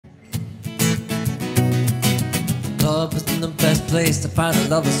club isn't the best place to find a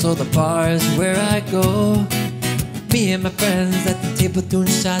lover, so the bar is where I go. Me and my friends at the table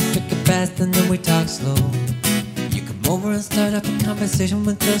doing shots, drinking fast, and then we talk slow. You come over and start up a conversation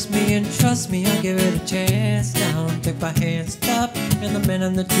with just me, and trust me, I'll give it a chance. Now take my hand, stop, and the man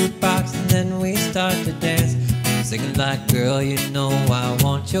on the jukebox, and then we start to dance. Singing like, girl, you know I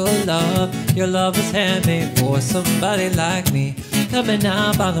want your love. Your love is handmade for somebody like me. Coming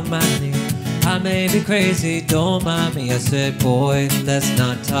out on my knee. I may be crazy, don't mind me. I said, boy, let's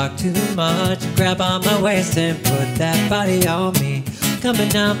not talk too much. Grab on my waist and put that body on me.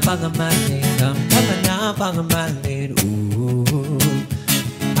 Coming out on my knee. I'm coming out on my lead. Ooh,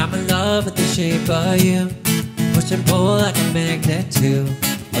 I'm in love with the shape of you. Push and pull like a magnet too.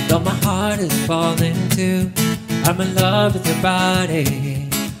 Although my heart is falling too. I'm in love with your body.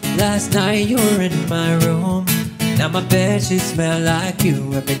 Last night you were in my room. Now my bedsheets smell like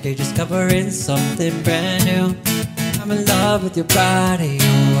you. Every day discovering something brand new. I'm in love with your body.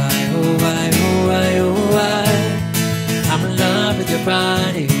 Oh, I, oh, I, oh, I, oh, I. I'm in love with your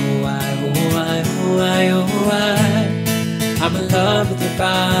body. Oh, I, oh, I, oh, I, oh, I. I'm in love with your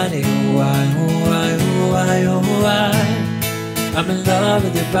body. Oh, I, oh, I, oh, I, oh, I. I'm in love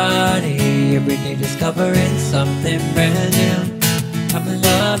with your body. Every day discovering something brand new. I'm in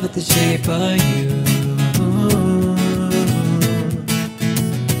love with the shape of you.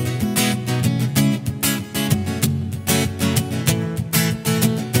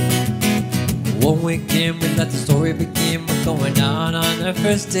 One weekend we let the story begin. We're going out on our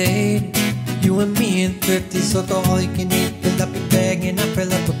first date. You and me and Thrifty, so go all you can eat. Fill up your bag and I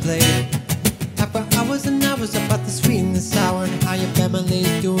fill up a plate. After hours and hours about the sweet and the sour, and how your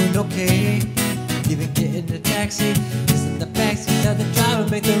family's doing okay. Even get in the taxi, just in the backseat of the driver,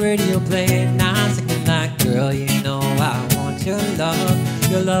 make the radio play. Now I'm singing like, girl, you know I want your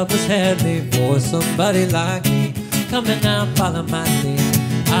love. Your love was handmade for somebody like me. Coming out, follow my lead.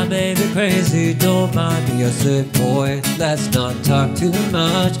 I may be crazy, don't mind me. I said, boy, let's not talk too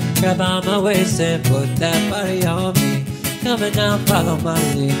much. Grab on my waist and put that body on me. Coming down, follow my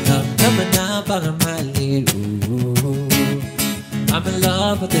lead. I'm coming down, follow my lead. Ooh, I'm in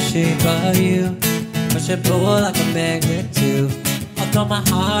love with the shape of you. Push and pull like a magnet too. Although my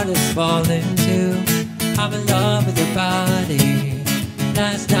heart is falling too. I'm in love with your body.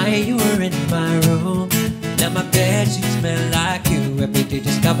 Last night you were in my room. Now my bedsheets smell like you. Every day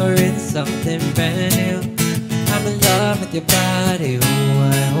discovering something brand new. I'm in love with your body. Oh,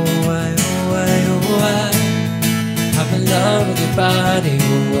 I, oh, I, oh, I, oh, I. I'm in love with your body.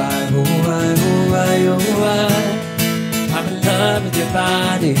 Oh, I, oh, I, oh, I, oh, I. I'm in love with your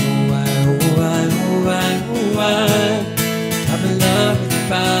body. Oh, I, oh, I, oh, I, oh, I. I'm in love with your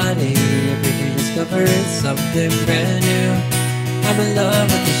body. Every day discovering something brand new. I'm in love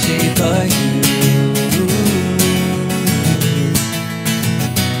with the shape of you.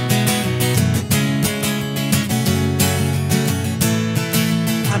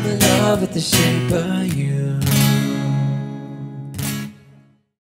 I'm in love with the shape of you.